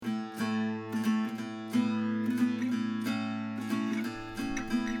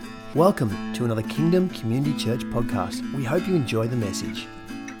Welcome to another Kingdom Community Church podcast. We hope you enjoy the message.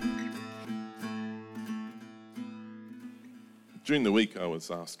 During the week, I was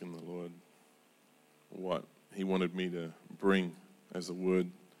asking the Lord what He wanted me to bring as a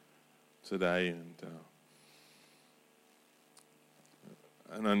word today, and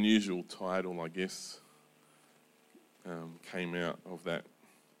an unusual title, I guess, came out of that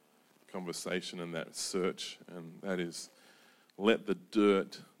conversation and that search, and that is, "Let the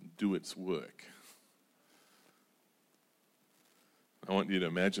dirt do its work." I want you to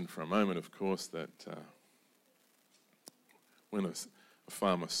imagine for a moment, of course, that when a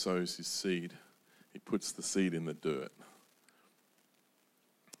farmer sows his seed, he puts the seed in the dirt.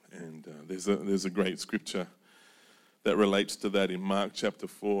 And there's a great scripture that relates to that in Mark chapter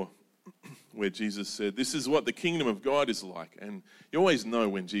 4, where Jesus said, "This is what the kingdom of God is like." And you always know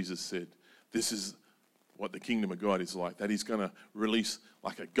when Jesus said, "This is what the kingdom of God is like," that He's going to release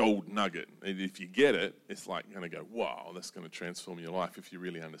like a gold nugget. And if you get it, it's like going to go, wow, that's going to transform your life if you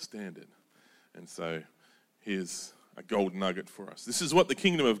really understand it. And so here's a gold nugget for us. This is what the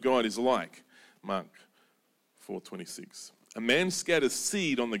kingdom of God is like. Mark 4:26. "A man scatters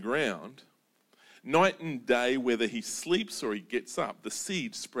seed on the ground. Night and day, whether he sleeps or he gets up, the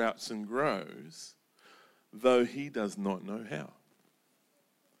seed sprouts and grows, though he does not know how.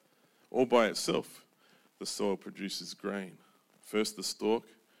 All by itself, the soil produces grain. First the stalk,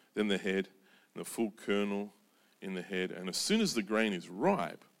 then the head, and the full kernel in the head. And as soon as the grain is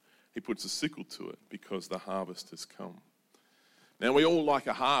ripe, he puts a sickle to it because the harvest has come." Now, we all like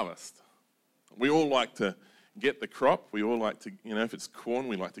a harvest. We all like to get the crop. We all like to, if it's corn,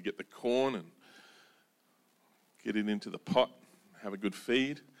 we like to get the corn and get it into the pot, have a good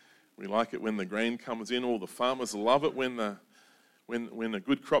feed. We like it when the grain comes in. All the farmers love it when a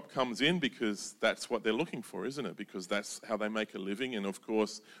good crop comes in, because that's what they're looking for, isn't it? Because that's how they make a living. And of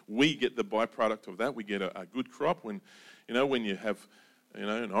course, we get the byproduct of that. We get a good crop when you have,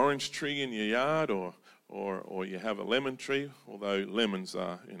 an orange tree in your yard, or you have a lemon tree. Although lemons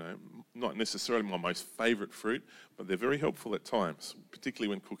are, not necessarily my most favourite fruit, but they're very helpful at times, particularly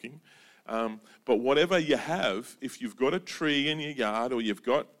when cooking. But whatever you have, if you've got a tree in your yard, or you've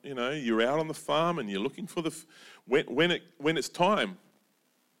got, you're out on the farm and you're looking for when it's time,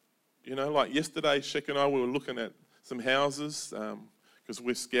 like yesterday, Shek and I, we were looking at some houses because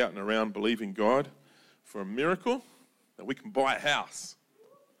we're scouting around believing God for a miracle that we can buy a house.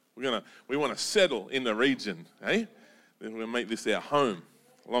 We want to settle in the region, eh? We're going to make this our home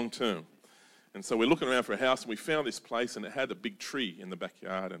long term. And so we're looking around for a house, and we found this place, and it had a big tree in the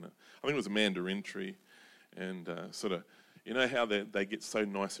backyard, and I think it was a mandarin tree, and sort of, how they get so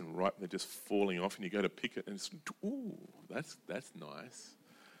nice and ripe, they're just falling off, and you go to pick it, and it's, ooh, that's nice,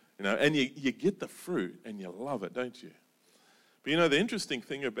 and you get the fruit, and you love it, don't you? But the interesting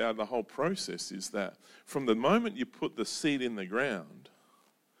thing about the whole process is that from the moment you put the seed in the ground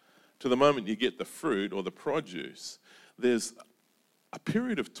to the moment you get the fruit or the produce, there's a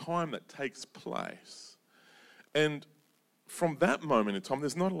period of time that takes place. And from that moment in time,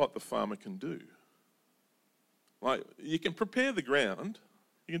 there's not a lot the farmer can do. Like, you can prepare the ground,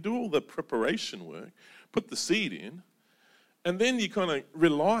 you can do all the preparation work, put the seed in, and then you're kind of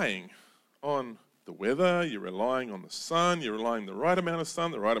relying on the weather, you're relying on the sun, you're relying on the right amount of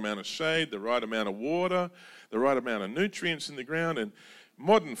sun, the right amount of shade, the right amount of water, the right amount of nutrients in the ground. And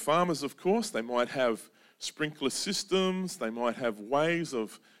modern farmers, of course, they might have sprinkler systems, they might have ways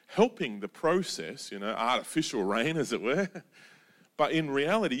of helping the process, artificial rain, as it were. But in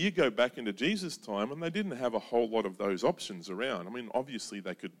reality, you go back into Jesus' time, and they didn't have a whole lot of those options around. I mean, obviously,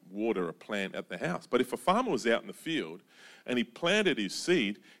 they could water a plant at the house. But if a farmer was out in the field and he planted his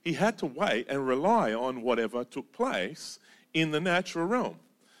seed, he had to wait and rely on whatever took place in the natural realm.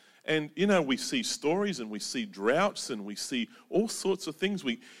 And, we see stories, and we see droughts, and we see all sorts of things.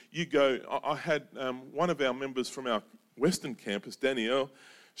 I had one of our members from our Western campus, Danielle,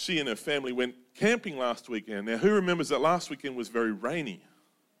 she and her family went camping last weekend. Now, who remembers that last weekend was very rainy?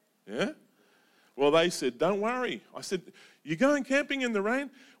 Yeah? Well, they said, "Don't worry." I said, "You going camping in the rain?"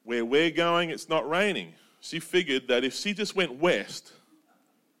 "Where we're going, it's not raining." She figured that if she just went west,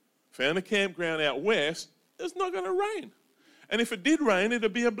 found a campground out west, it's not going to rain. And if it did rain,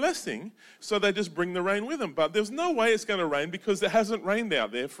 it'd be a blessing. So they just bring the rain with them. But there's no way it's going to rain because it hasn't rained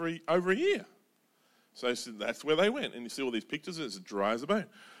out there for over a year. So that's where they went. And you see all these pictures, it's dry as a bone.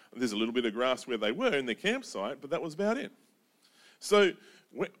 There's a little bit of grass where they were in their campsite, but that was about it. So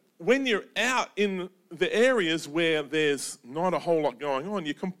when you're out in the areas where there's not a whole lot going on,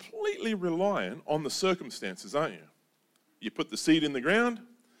 you're completely reliant on the circumstances, aren't you? You put the seed in the ground,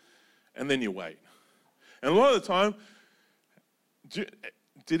 and then you wait. And a lot of the time,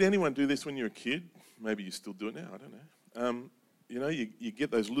 Did anyone do this when you were a kid? Maybe you still do it now, I don't know. You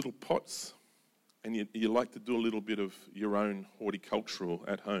get those little pots and you like to do a little bit of your own horticultural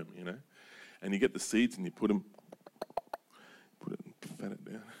at home, and you get the seeds and you put it, pat it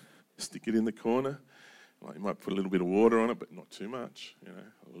down, stick it in the corner. Like you might put a little bit of water on it, but not too much,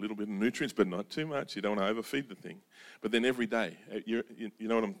 a little bit of nutrients, but not too much. You don't want to overfeed the thing. But then every day, you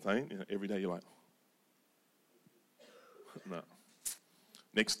know what I'm saying? Every day you're like, no.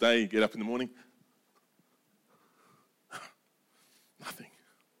 Next day, you get up in the morning, nothing.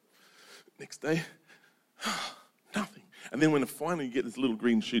 Next day, nothing. And then when finally you get this little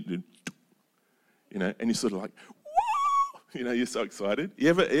green shoot, and you're sort of like, whoa! You're so excited. You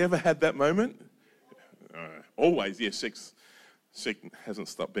ever had that moment? Always, yes. Sheik hasn't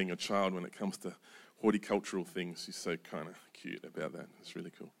stopped being a child when it comes to horticultural things. She's so kind of cute about that. It's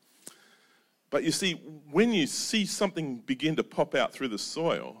really cool. But you see, when you see something begin to pop out through the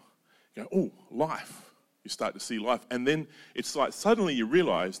soil, you go, oh, life. You start to see life. And then it's like suddenly you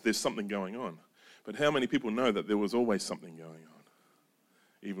realize there's something going on. But how many people know that there was always something going on,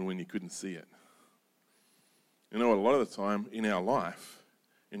 even when you couldn't see it? A lot of the time in our life,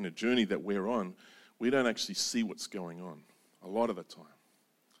 in the journey that we're on, we don't actually see what's going on a lot of the time.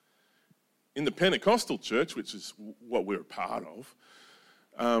 In the Pentecostal church, which is what we're a part of,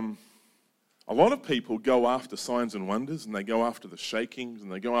 a lot of people go after signs and wonders, and they go after the shakings,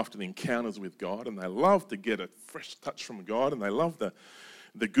 and they go after the encounters with God, and they love to get a fresh touch from God, and they love the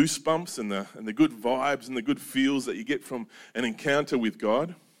goosebumps and the good vibes and the good feels that you get from an encounter with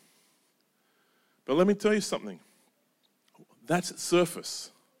God. But let me tell you something. That's at surface.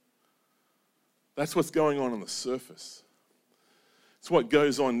 That's what's going on the surface. It's what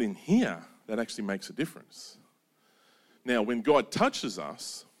goes on in here that actually makes a difference. Now, when God touches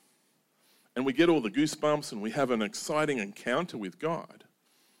us and we get all the goosebumps and we have an exciting encounter with God,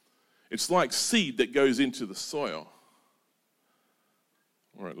 it's like seed that goes into the soil,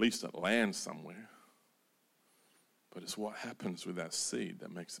 or at least it lands somewhere. But it's what happens with that seed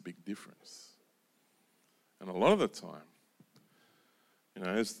that makes a big difference. And a lot of the time,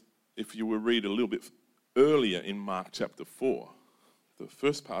 if you will read a little bit earlier in Mark chapter 4, the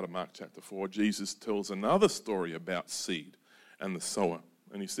first part of Mark chapter 4, Jesus tells another story about seed and the sower.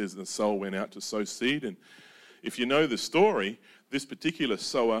 And he says the sower went out to sow seed. And if you know the story, this particular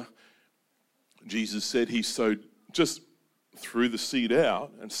sower, Jesus said he sowed just threw the seed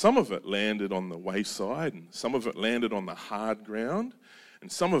out, and some of it landed on the wayside, and some of it landed on the hard ground,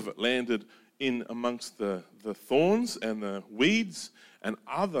 and some of it landed in amongst the thorns and the weeds, and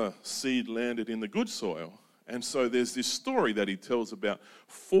other seed landed in the good soil. And so there's this story that he tells about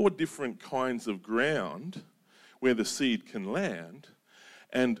 4 different kinds of ground where the seed can land.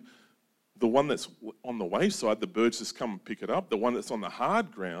 And the one that's on the wayside, the birds just come and pick it up. The one that's on the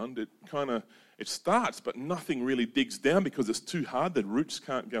hard ground, it starts, but nothing really digs down because it's too hard. The roots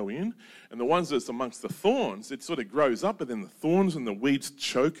can't go in. And the ones that's amongst the thorns, it sort of grows up, but then the thorns and the weeds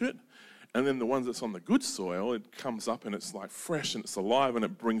choke it. And then the ones that's on the good soil, it comes up and it's like fresh and it's alive and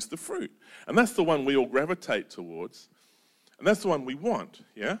it brings the fruit. And that's the one we all gravitate towards. And that's the one we want,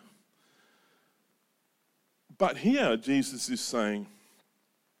 yeah? But here, Jesus is saying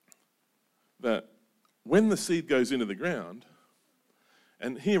that when the seed goes into the ground,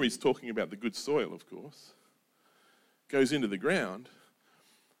 and here he's talking about the good soil, of course, goes into the ground,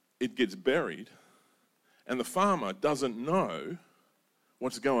 it gets buried, and the farmer doesn't know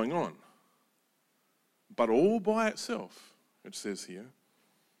what's going on. But all by itself, it says here,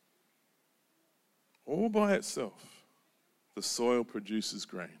 all by itself, the soil produces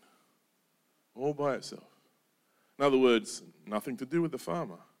grain. All by itself. In other words, nothing to do with the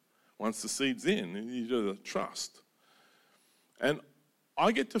farmer. Once the seed's in, you do the trust. And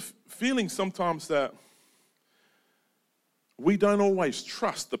I get to feeling sometimes that we don't always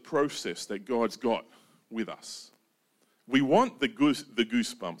trust the process that God's got with us. We want the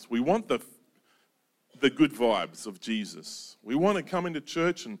goosebumps. We want the good vibes of Jesus. We want to come into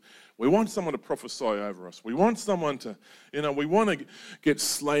church and we want someone to prophesy over us. We want someone to, we want to get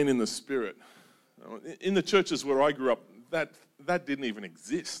slain in the Spirit. In the churches where I grew up, that didn't even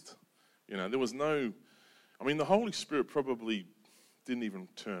exist. There was no, the Holy Spirit probably didn't even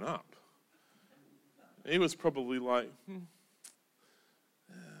turn up. He was probably like,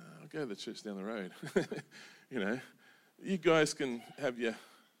 I'll go to the church down the road. You guys can have your...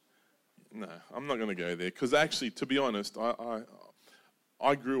 No, I'm not going to go there. Because actually, to be honest,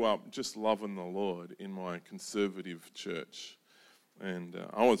 I grew up just loving the Lord in my conservative church. And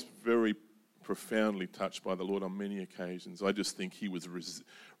I was very profoundly touched by the Lord on many occasions. I just think he was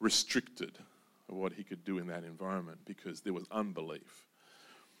restricted of what he could do in that environment because there was unbelief.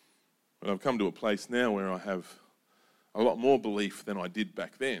 But I've come to a place now where I have a lot more belief than I did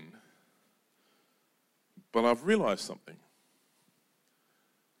back then. But I've realised something.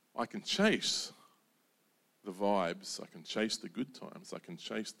 I can chase the vibes, I can chase the good times, I can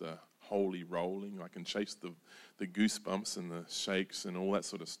chase the holy rolling, I can chase the goosebumps and the shakes and all that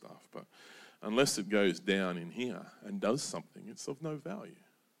sort of stuff. But unless it goes down in here and does something, it's of no value.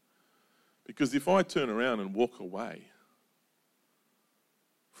 Because if I turn around and walk away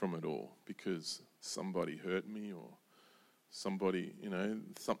from it all because somebody hurt me or somebody,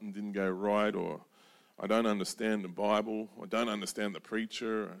 something didn't go right, or I don't understand the Bible, I don't understand the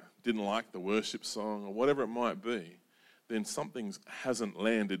preacher, I didn't like the worship song, or whatever it might be, then something hasn't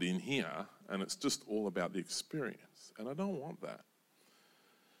landed in here, and it's just all about the experience. And I don't want that.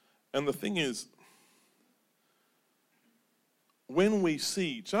 And the thing is, when we see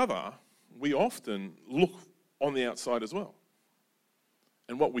each other, we often look on the outside as well.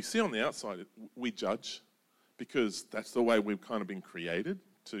 And what we see on the outside, we judge, because that's the way we've kind of been created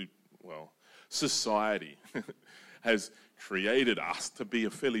to, society has created us to be a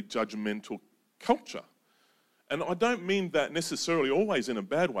fairly judgmental culture. And I don't mean that necessarily always in a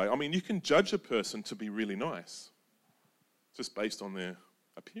bad way. I mean, you can judge a person to be really nice, just based on their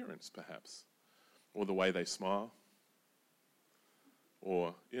appearance, perhaps, or the way they smile,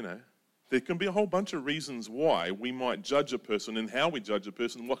 or, there can be a whole bunch of reasons why we might judge a person and how we judge a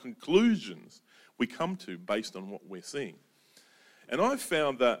person and what conclusions we come to based on what we're seeing. And I've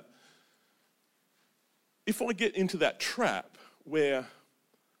found that if I get into that trap where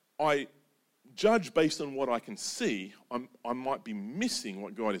I judge based on what I can see, I might be missing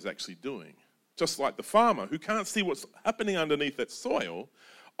what God is actually doing. Just like the farmer who can't see what's happening underneath that soil,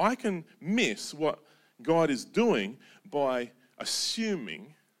 I can miss what God is doing by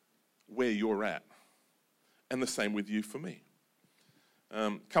assuming where you're at. And the same with you for me.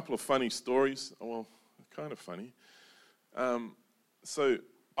 A couple of funny stories. Well, kind of funny. So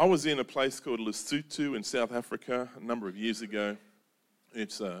I was in a place called Lesotho in South Africa a number of years ago.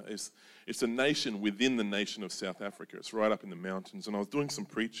 It's a nation within the nation of South Africa. It's right up in the mountains. And I was doing some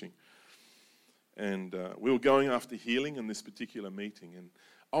preaching. And we were going after healing in this particular meeting. And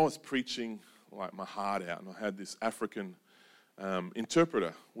I was preaching like my heart out. And I had this African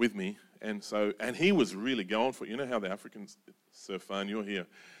interpreter with me. And he was really going for it. You know how the Africans, so fun, you're here.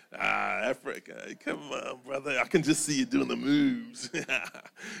 Africa, come on, brother. I can just see you doing the moves.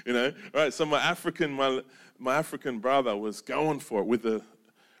 Right? So my African brother was going for it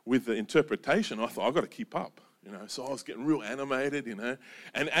with the interpretation. I thought, I've got to keep up. So I was getting real animated,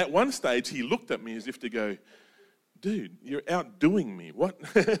 And at one stage, he looked at me as if to go, dude, you're outdoing me. What?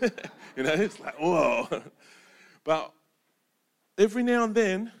 It's like, whoa. But every now and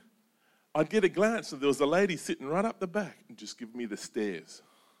then, I'd get a glance, and there was a lady sitting right up the back and just give me the stares.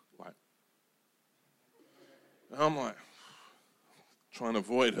 And I'm like, trying to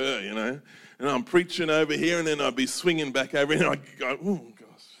avoid her, And I'm preaching over here, and then I'd be swinging back over here, and I'd go, oh,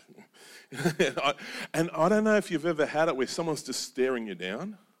 gosh. And I don't know if you've ever had it where someone's just staring you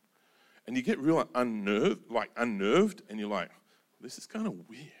down, and you get real unnerved, and you're like, this is kind of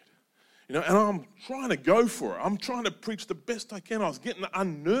weird. And I'm trying to go for it. I'm trying to preach the best I can. I was getting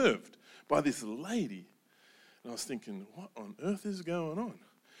unnerved by this lady. And I was thinking, what on earth is going on?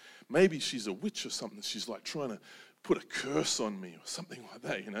 Maybe she's a witch or something. She's like trying to put a curse on me or something like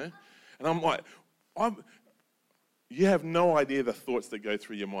that, And I'm like, you have no idea the thoughts that go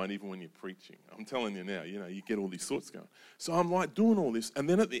through your mind even when you're preaching. I'm telling you now, you get all these thoughts going. So I'm like doing all this. And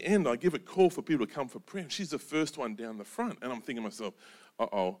then at the end, I give a call for people to come for prayer. And she's the first one down the front. And I'm thinking to myself,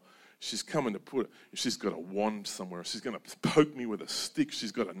 uh-oh. She's coming to she's got a wand somewhere. She's going to poke me with a stick.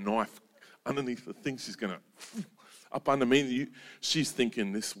 She's got a knife underneath the thing. She's going to, up under me. She's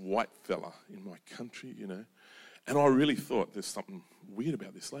thinking, this white fella in my country, And I really thought there's something weird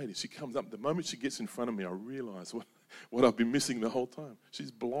about this lady. She comes up. The moment she gets in front of me, I realise what I've been missing the whole time. She's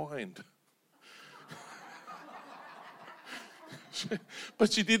blind.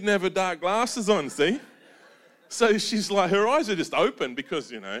 But she didn't have her dark glasses on, see? So she's like, her eyes are just open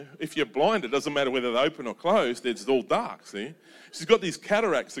because, if you're blind, it doesn't matter whether they're open or closed, it's all dark, see? She's got these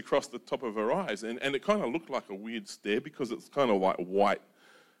cataracts across the top of her eyes, and it kind of looked like a weird stare because it's kind of like white,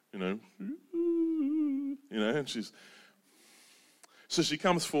 and so she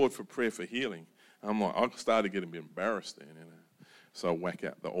comes forward for prayer for healing. I'm like, I started getting a bit embarrassed then, So I whack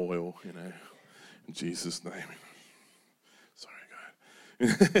out the oil, in Jesus' name.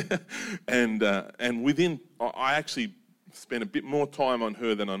 And I actually spent a bit more time on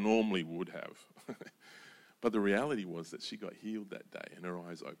her than I normally would have. But the reality was that she got healed that day and her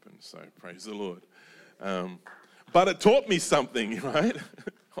eyes opened. So praise the Lord. But it taught me something, right?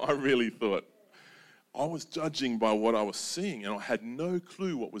 I really thought I was judging by what I was seeing, and I had no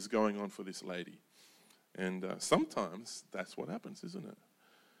clue what was going on for this lady. And sometimes that's what happens, isn't it?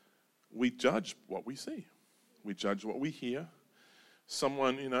 We judge what we see. We judge what we hear.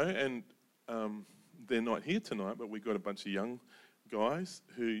 Someone, and they're not here tonight, but we've got a bunch of young guys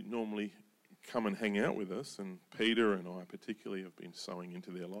who normally come and hang out with us, and Peter and I particularly have been sowing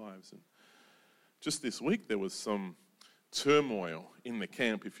into their lives. And just this week there was some turmoil in the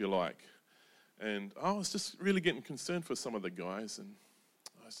camp, if you like. And I was just really getting concerned for some of the guys, and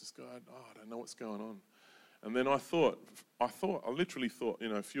I was just going, I don't know what's going on. And then I literally thought,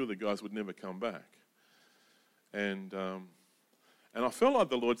 a few of the guys would never come back. And I felt like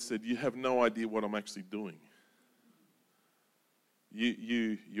the Lord said, you have no idea what I'm actually doing.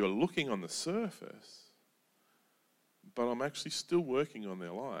 You're looking on the surface, but I'm actually still working on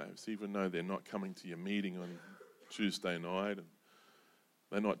their lives, even though they're not coming to your meeting on Tuesday night and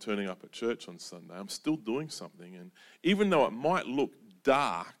they're not turning up at church on Sunday. I'm still doing something. And even though it might look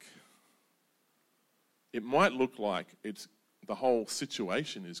dark, it might look like the whole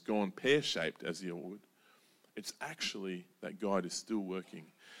situation is gone pear-shaped, as you would. It's actually that God is still working.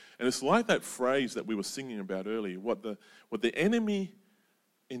 And it's like that phrase that we were singing about earlier. What the enemy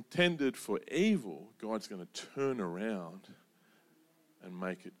intended for evil, God's going to turn around and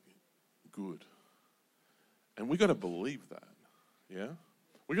make it good. And we've got to believe that, yeah?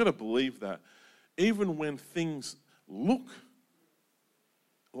 We've got to believe that even when things look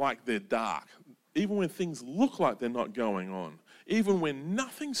like they're dark, even when things look like they're not going on, even when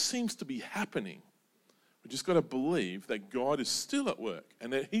nothing seems to be happening, we just got to believe that God is still at work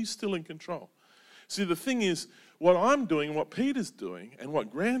and that He's still in control. See, the thing is, what I'm doing, what Peter's doing, and what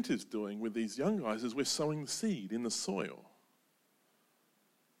Grant is doing with these young guys is we're sowing the seed in the soil.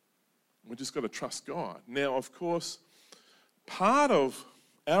 We just got to trust God. Now, of course, part of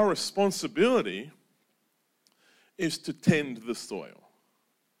our responsibility is to tend the soil,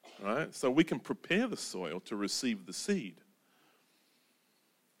 right? So we can prepare the soil to receive the seed.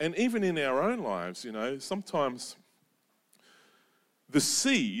 And even in our own lives, sometimes the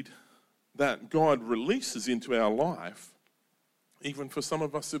seed that God releases into our life, even for some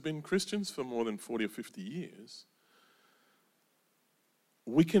of us who've been Christians for more than 40 or 50 years,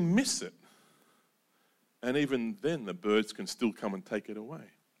 we can miss it. And even then, the birds can still come and take it away.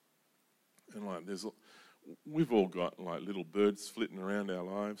 And we've all got little birds flitting around our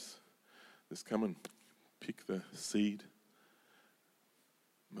lives. Just come and pick the seed.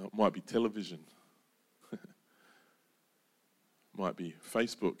 It might be television. Might be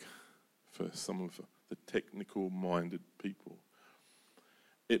Facebook for some of the technical-minded people.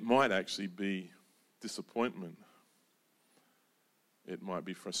 It might actually be disappointment. It might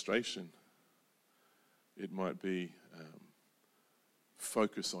be frustration. It might be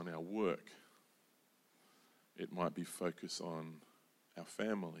focus on our work. It might be focus on our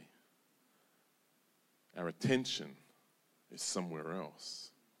family. Our attention is somewhere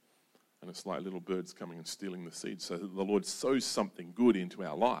else. And it's like little birds coming and stealing the seed. So the Lord sows something good into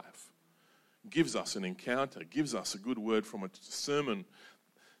our life, gives us an encounter, gives us a good word from a sermon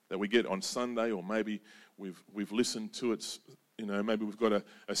that we get on Sunday, or maybe we've listened to it. Maybe we've got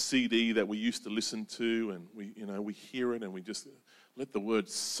a CD that we used to listen to, and we hear it and we just let the word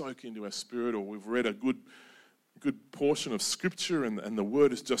soak into our spirit, or we've read a good portion of Scripture and the word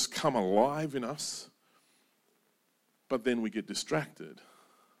has just come alive in us. But then we get distracted.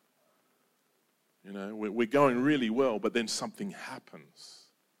 We're going really well, but then something happens.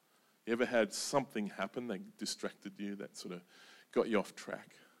 You ever had something happen that distracted you, that sort of got you off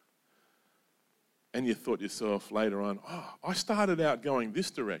track? And you thought to yourself later on, I started out going this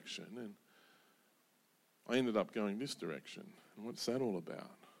direction, and I ended up going this direction. And what's that all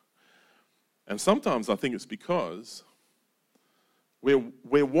about? And sometimes I think it's because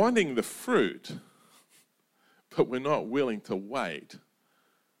we're wanting the fruit, but we're not willing to wait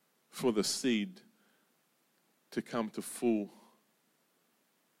for the seed to come to full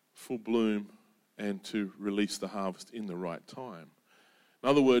bloom and to release the harvest in the right time. In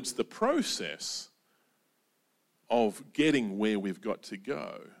other words, the process of getting where we've got to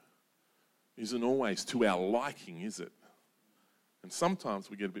go isn't always to our liking, is it? And sometimes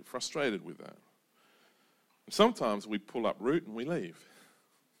we get a bit frustrated with that. And sometimes we pull up root and we leave.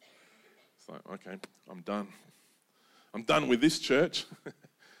 It's like, okay, I'm done. I'm done with this church.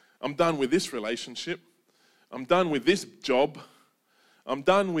 I'm done with this relationship. I'm done with this job. I'm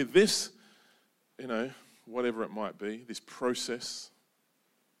done with this, whatever it might be, this process.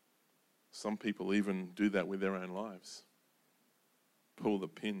 Some people even do that with their own lives. Pull the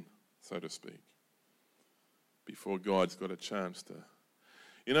pin, so to speak, before God's got a chance to.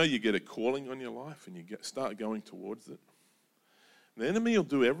 You know, you get a calling on your life and start going towards it. The enemy will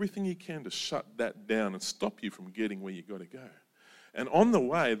do everything he can to shut that down and stop you from getting where you've got to go. And on the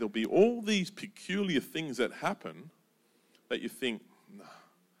way, there'll be all these peculiar things that happen that you think, no,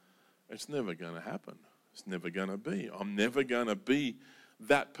 it's never going to happen. It's never going to be. I'm never going to be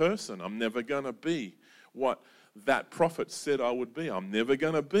that person. I'm never going to be what that prophet said I would be. I'm never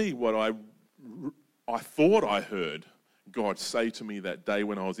going to be what I thought I heard God say to me that day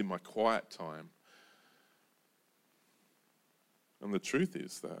when I was in my quiet time. And the truth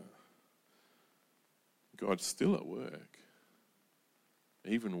is that God's still at work,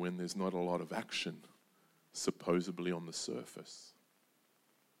 even when there's not a lot of action supposedly on the surface.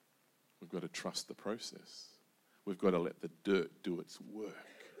 We've got to trust the process. We've got to let the dirt do its work,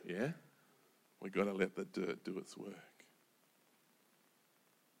 yeah? We've got to let the dirt do its work.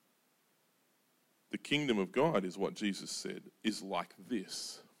 The kingdom of God is what Jesus said, is like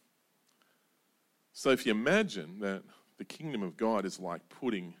this. So if you imagine that the kingdom of God is like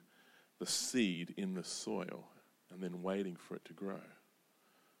putting the seed in the soil and then waiting for it to grow.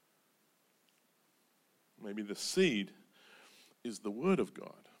 Maybe the seed is the word of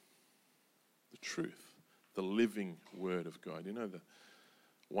God, the truth, the living word of God. You know,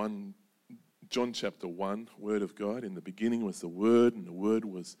 John chapter 1, word of God, in the beginning was the word, and the word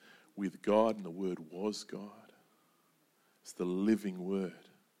was with God, and the word was God. It's the living word.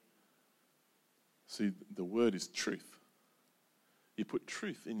 See, the word is truth. You put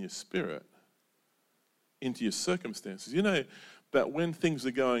truth in your spirit, into your circumstances. You know that when things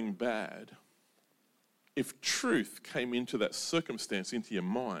are going bad, if truth came into that circumstance, into your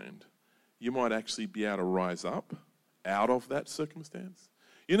mind, you might actually be able to rise up out of that circumstance.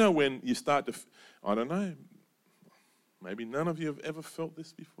 You know, when you start to, I don't know, maybe none of you have ever felt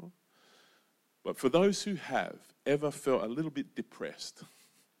this before, but for those who have ever felt a little bit depressed,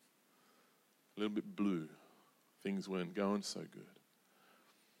 a little bit blue, things weren't going so good.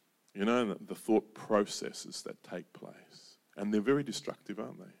 You know, the thought processes that take place, and they're very destructive,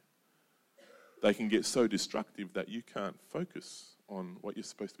 aren't they? They can get so destructive that you can't focus on what you're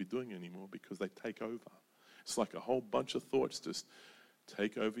supposed to be doing anymore because they take over. It's like a whole bunch of thoughts just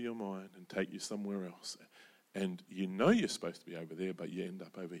take over your mind and take you somewhere else. And you know you're supposed to be over there, but you end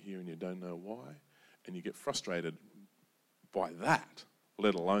up over here and you don't know why. And you get frustrated by that,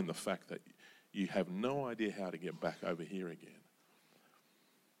 let alone the fact that you have no idea how to get back over here again.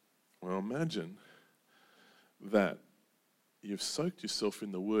 Well, imagine that you've soaked yourself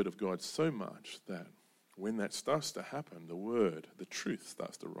in the Word of God so much that when that starts to happen, the Word, the truth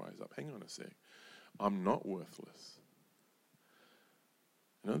starts to rise up. Hang on a sec. I'm not worthless.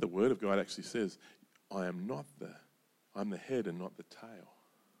 You know, the Word of God actually says, I'm the head and not the tail.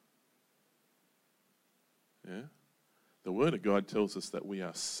 Yeah? The Word of God tells us that we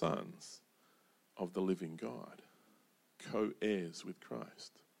are sons of the living God, co-heirs with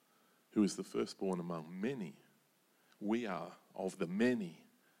Christ, who is the firstborn among many. We are of the many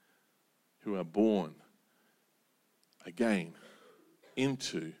who are born again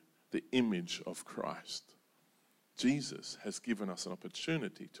into the image of Christ. Jesus has given us an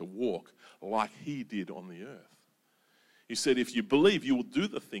opportunity to walk like he did on the earth. He said, if you believe, you will do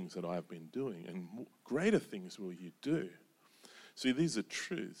the things that I have been doing, and greater things will you do. See, these are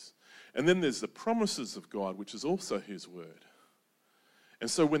truths. And then there's the promises of God, which is also his word. And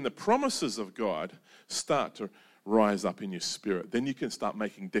so when the promises of God start to rise up in your spirit, then you can start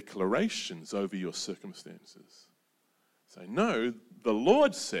making declarations over your circumstances. Say, no, the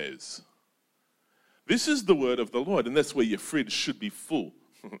Lord says, this is the word of the Lord. And that's where your fridge should be full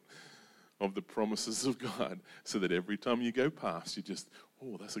of the promises of God, so that every time you go past, you just,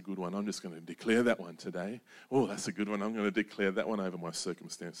 oh, that's a good one. I'm just going to declare that one today. Oh, that's a good one. I'm going to declare that one over my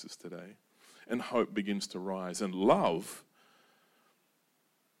circumstances today. And hope begins to rise. And love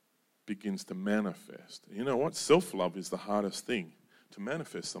begins to manifest. You know what? Self-love is the hardest thing to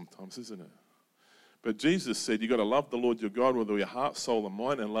manifest sometimes, isn't it? But Jesus said you've got to love the Lord your God with all your heart, soul, and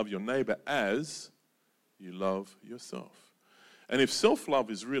mind, and love your neighbor as you love yourself. And if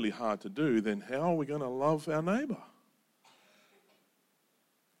self-love is really hard to do, then how are we going to love our neighbor?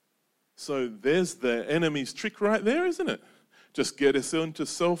 So there's the enemy's trick right there, isn't it? Just get us into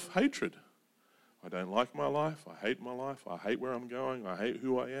self-hatred. I don't like my life. I hate my life. I hate where I'm going. I hate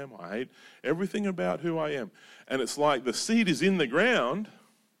who I am. I hate everything about who I am. And it's like the seed is in the ground,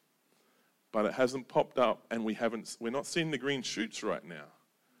 but it hasn't popped up, and we're not seeing the green shoots right now.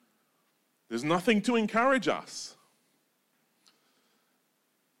 There's nothing to encourage us.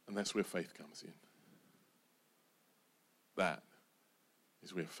 And that's where faith comes in. That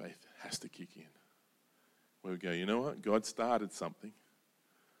is where faith has to kick in. Where we go, you know what? God started something.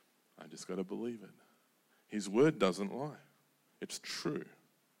 I just got to believe it. His word doesn't lie. It's true.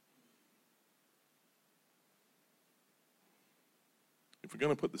 If we're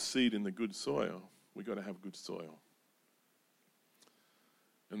going to put the seed in the good soil, we've got to have good soil.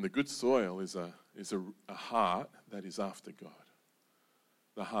 And the good soil is a heart that is after God.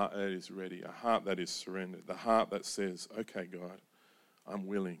 The heart that is ready, a heart that is surrendered, the heart that says, okay, God, I'm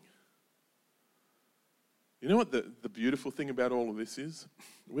willing. You know what the beautiful thing about all of this is?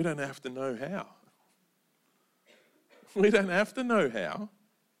 We don't have to know how. We don't have to know how.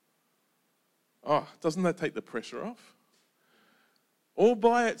 Oh, doesn't that take the pressure off? All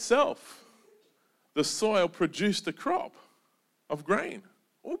by itself, the soil produced a crop of grain.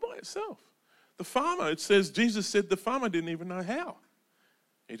 All by itself. The farmer, it says, Jesus said the farmer didn't even know how.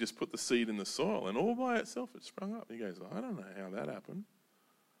 He just put the seed in the soil and all by itself it sprung up. He goes, I don't know how that happened.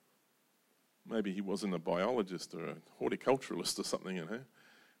 Maybe he wasn't a biologist or a horticulturalist or something, you know.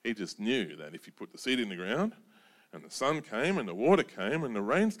 He just knew that if you put the seed in the ground and the sun came and the water came and the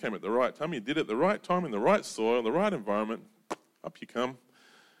rains came at the right time, you did it at the right time in the right soil, the right environment, up you come,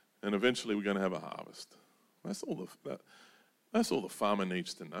 and eventually we're going to have a harvest. That's all the farmer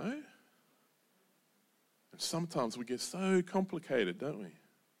needs to know. And sometimes we get so complicated, don't we?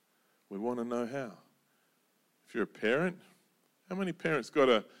 We want to know how. If you're a parent, how many parents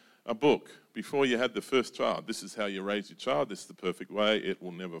got a book before you had the first child? This is how you raise your child. This is the perfect way. It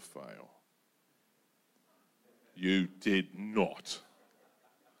will never fail. You did not.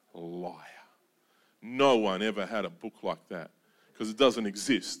 Liar. No one ever had a book like that because it doesn't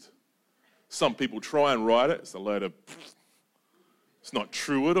exist. Some people try and write it. It's a load of... It's not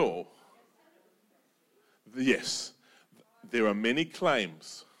true at all. Yes, there are many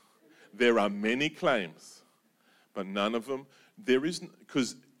claims. There are many claims, but none of them, there isn't,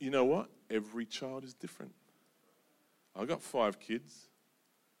 because you know what? Every child is different. I've got 5 kids.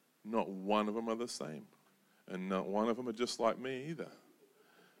 Not one of them are the same. And not one of them are just like me either.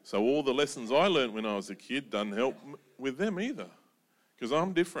 So all the lessons I learned when I was a kid doesn't help with them either. Because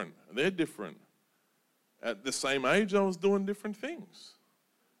I'm different. They're different. At the same age, I was doing different things.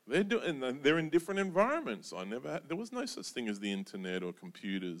 They're in different environments. There was no such thing as the internet or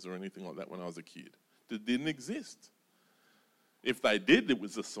computers or anything like that when I was a kid. It didn't exist. If they did, it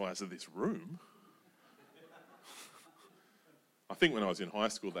was the size of this room. I think when I was in high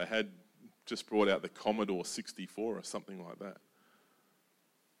school, they had just brought out the Commodore 64 or something like that.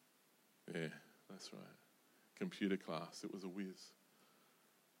 Yeah, that's right. Computer class. It was a whiz.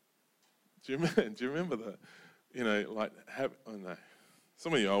 Do you remember that? You know, like, oh no.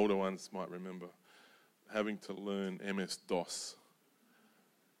 Some of the older ones might remember having to learn MS-DOS.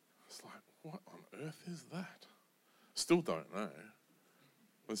 It's like, what on earth is that? Still don't know.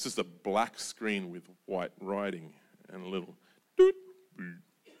 It's just a black screen with white writing and a little doot, doot,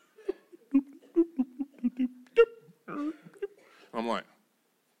 doot. I'm like,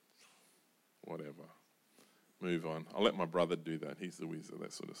 whatever. Move on. I'll let my brother do that. He's the wizard,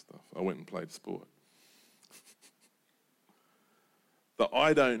 that sort of stuff. I went and played sport. The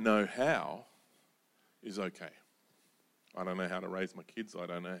I don't know how is okay. I don't know how to raise my kids. I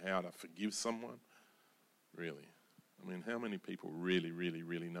don't know how to forgive someone. Really. I mean, how many people really, really,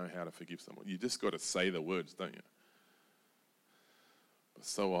 really know how to forgive someone? You just got to say the words, don't you? But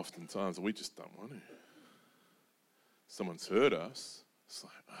so oftentimes we just don't want to. Someone's hurt us. It's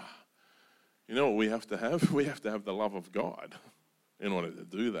like, you know what we have to have? We have to have the love of God in order to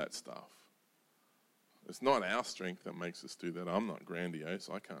do that stuff. It's not our strength that makes us do that. I'm not grandiose.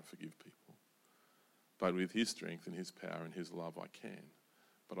 I can't forgive people. But with his strength and his power and his love, I can.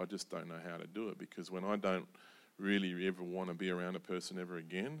 But I just don't know how to do it, because when I don't really ever want to be around a person ever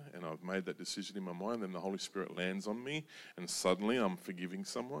again, and I've made that decision in my mind, then the Holy Spirit lands on me, and suddenly I'm forgiving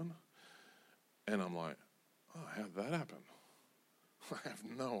someone, and I'm like, oh, how'd that happen? I have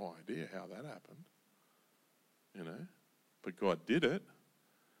no idea how that happened, you know? But God did it.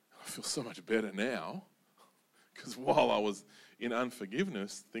 I feel so much better now, because while I was in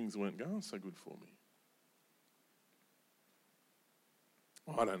unforgiveness, things weren't going so good for me.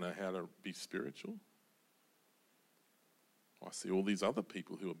 I don't know how to be spiritual. I see all these other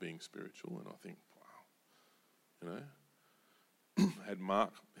people who are being spiritual, and I think, wow, you know. I had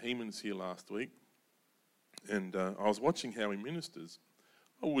Mark Heemans here last week, and I was watching how he ministers.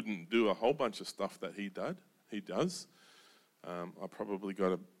 I wouldn't do a whole bunch of stuff that he does. I probably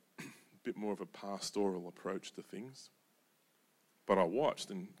got a bit more of a pastoral approach to things. But I watched,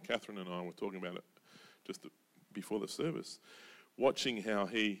 and Catherine and I were talking about it just before the service, watching how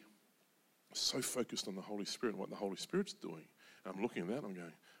he is so focused on the Holy Spirit and what the Holy Spirit's doing. And I'm looking at that and I'm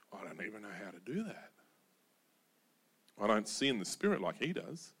going, I don't even know how to do that. I don't see in the Spirit like he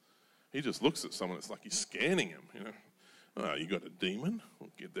does. He just looks at someone, it's like he's scanning him, you know. Oh, you got a demon? We'll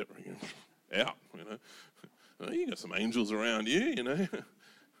get that out, you know. Oh, you got some angels around you, you know.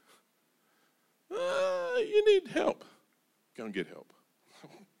 You need help. Go and get help.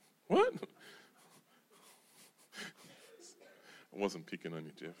 What? I wasn't picking on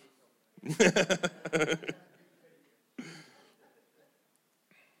you, Jeff.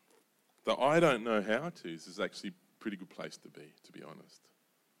 The I don't know how to is actually a pretty good place to be honest.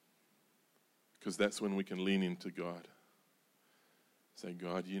 Because that's when we can lean into God. Say,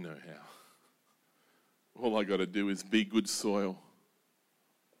 God, you know how. All I got to do is be good soil.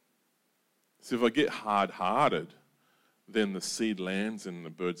 So if I get hard-hearted, then the seed lands and the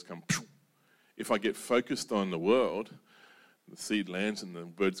birds come. If I get focused on the world, the seed lands and the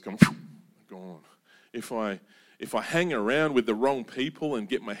birds come gone. If I hang around with the wrong people and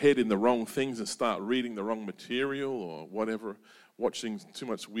get my head in the wrong things and start reading the wrong material or whatever, watching too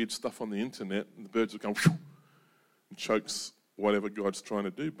much weird stuff on the internet, and the birds will come and chokes whatever God's trying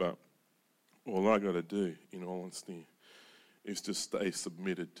to do. But all I got to do, in all honesty, is just stay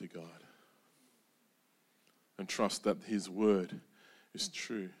submitted to God and trust that His word is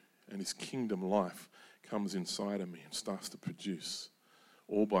true and His kingdom life comes inside of me and starts to produce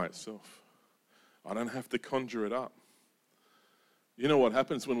all by itself. I don't have to conjure it up. You know what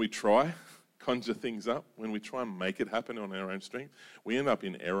happens when we try conjure things up? When we try and make it happen on our own strength, we end up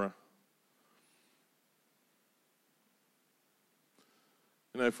in error.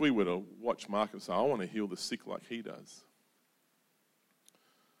 You know, if we were to watch Mark and say, I want to heal the sick like he does,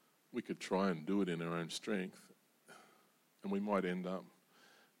 we could try and do it in our own strength, and we might end up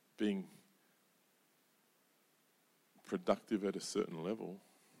being productive at a certain level.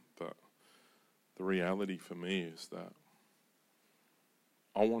 But the reality for me is that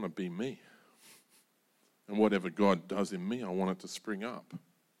I want to be me. And whatever God does in me, I want it to spring up.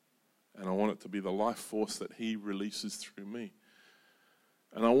 And I want it to be the life force that He releases through me.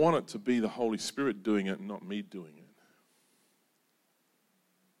 And I want it to be the Holy Spirit doing it, not me doing it.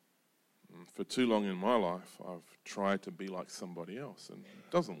 And for too long in my life, I've tried to be like somebody else, and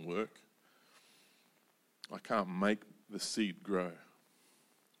it doesn't work. I can't make the seed grow.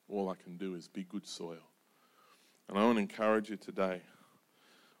 All I can do is be good soil. And I want to encourage you today.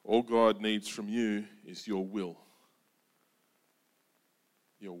 All God needs from you is your will.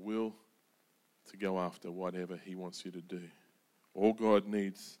 Your will to go after whatever He wants you to do. All God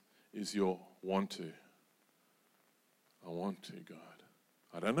needs is your want to. I want to, God.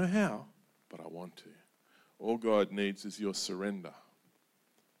 I don't know how, but I want to. All God needs is your surrender.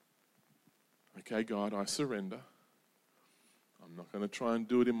 Okay, God, I surrender. I'm not going to try and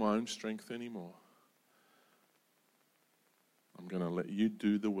do it in my own strength anymore. I'm going to let you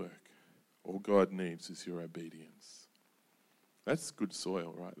do the work. All God needs is your obedience. That's good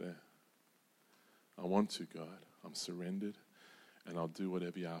soil right there. I want to, God. I'm surrendered, and I'll do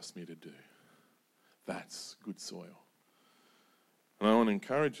whatever you ask me to do. That's good soil. And I want to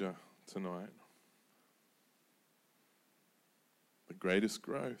encourage you tonight. The greatest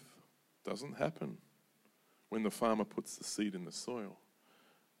growth doesn't happen when the farmer puts the seed in the soil.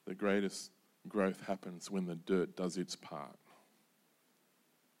 The greatest growth happens when the dirt does its part.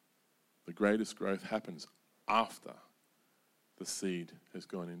 The greatest growth happens after the seed has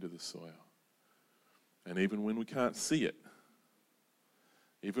gone into the soil. And even when we can't see it,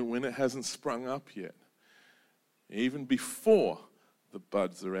 even when it hasn't sprung up yet, even before the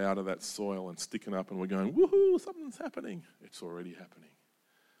buds are out of that soil and sticking up and we're going, woohoo, something's happening, it's already happening.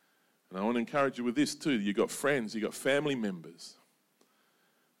 And I want to encourage you with this too. You've got friends, you've got family members.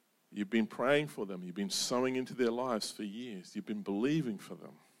 You've been praying for them. You've been sowing into their lives for years. You've been believing for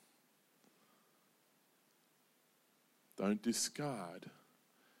them. Don't discard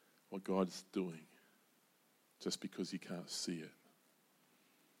what God's doing just because you can't see it.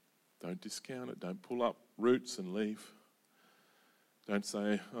 Don't discount it. Don't pull up roots and leave. Don't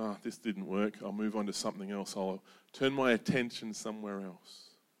say, oh, this didn't work. I'll move on to something else. I'll turn my attention somewhere else.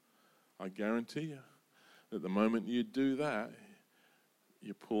 I guarantee you that the moment you do that,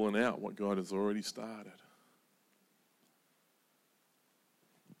 you're pulling out what God has already started.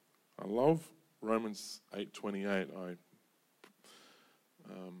 I love Romans 8:28. I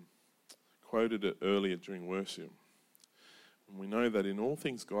quoted it earlier during worship. And we know that in all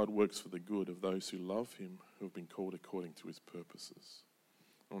things God works for the good of those who love Him, who have been called according to His purposes.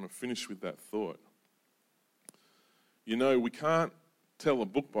 I want to finish with that thought. You know, we can't tell a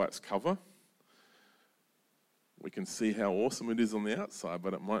book by its cover. We can see how awesome it is on the outside,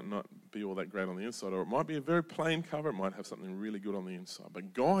 but it might not be all that great on the inside, or it might be a very plain cover. It might have something really good on the inside.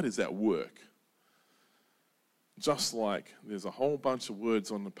 But God is at work. just like there's a whole bunch of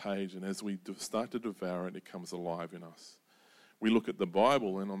words on the page, and as we start to devour it, it comes alive in us. We look at the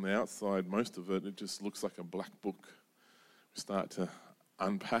Bible, and on the outside, most of it, it just looks like a black book. We start to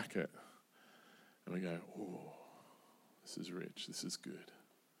unpack it, and we go, oh, this is rich, this is good.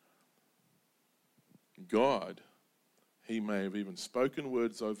 God, He may have even spoken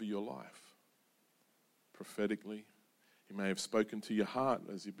words over your life, prophetically. He may have spoken to your heart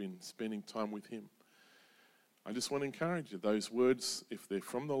as you've been spending time with Him. I just want to encourage you, those words, if they're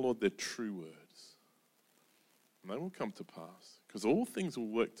from the Lord, they're true words. And they will come to pass, because all things will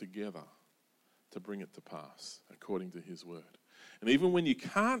work together to bring it to pass, according to His word. And even when you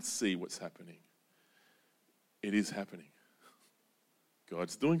can't see what's happening, it is happening.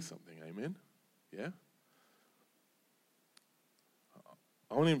 God's doing something, amen? Yeah?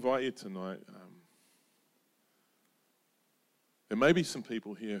 I want to invite you tonight. There may be some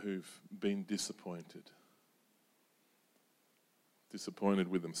people here who've been disappointed. Disappointed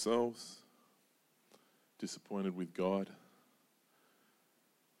with themselves, disappointed with God,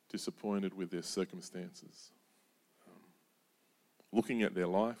 disappointed with their circumstances, looking at their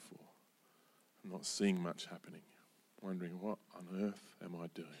life or not seeing much happening, wondering, what on earth am I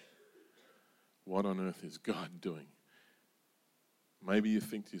doing? What on earth is God doing? Maybe you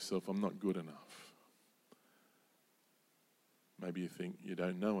think to yourself, I'm not good enough. Maybe you think you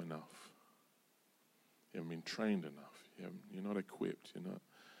don't know enough. You haven't been trained enough. You're not equipped.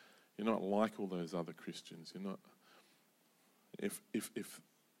 You're not like all those other Christians. You're not. If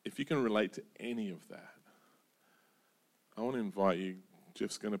you can relate to any of that, I want to invite you.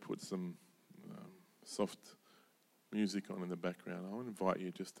 Jeff's going to put some soft music on in the background. I want to invite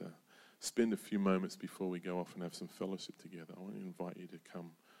you just to spend a few moments before we go off and have some fellowship together. I want to invite you to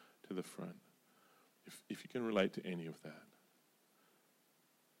come to the front. If you can relate to any of that,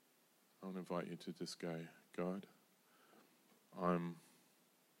 I want to invite you to just go, God, I'm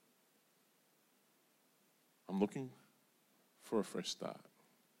looking for a fresh start.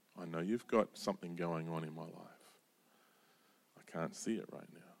 I know you've got something going on in my life. I can't see it right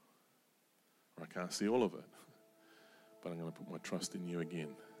now. Or I can't see all of it. But I'm going to put my trust in you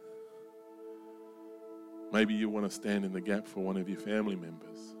again. Maybe you want to stand in the gap for one of your family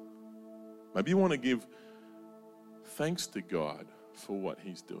members. Maybe you want to give thanks to God for what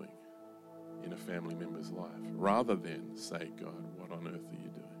He's doing in a family member's life, rather than say, God, what on earth are you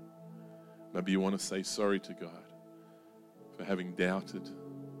doing? Maybe you want to say sorry to God for having doubted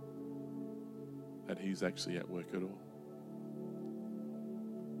that He's actually at work at all.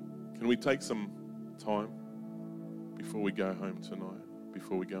 Can we take some time before we go home tonight,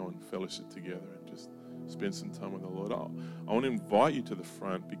 before we go and fellowship together and just spend some time with the Lord? I want to invite you to the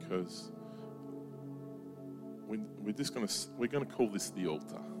front, because we're going to call this the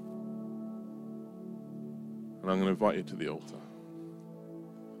altar. And I'm going to invite you to the altar.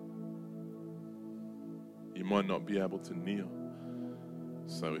 You might not be able to kneel.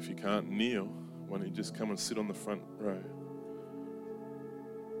 So if you can't kneel, why don't you just come and sit on the front row?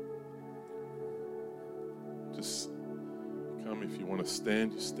 Just come. If you want to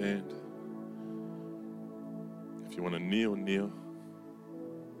stand, you stand. If you want to kneel, kneel.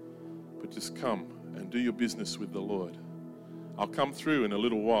 But just come and do your business with the Lord. I'll come through in a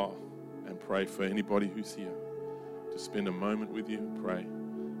little while and pray for anybody who's here. Just spend a moment with you, pray.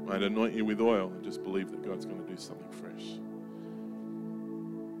 Might anoint you with oil and just believe that God's going to do something fresh.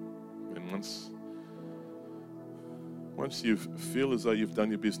 And once you feel as though you've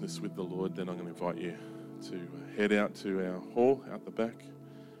done your business with the Lord, then I'm going to invite you to head out to our hall out the back,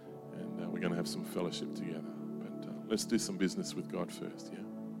 and we're going to have some fellowship together. But let's do some business with God first, yeah?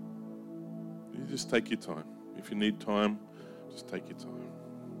 You just take your time. If you need time, just take your time.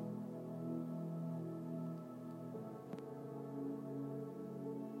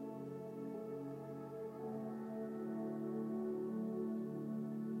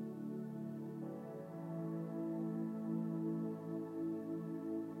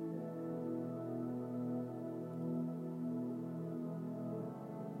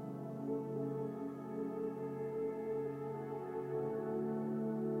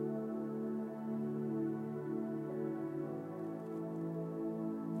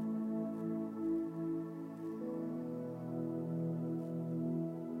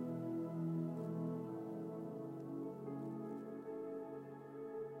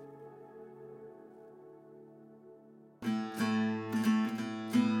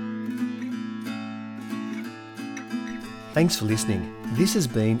 Thanks for listening. This has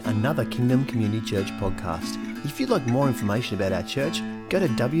been another Kingdom Community Church podcast. If you'd like more information about our church, go to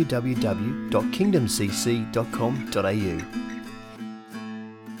www.kingdomcc.com.au.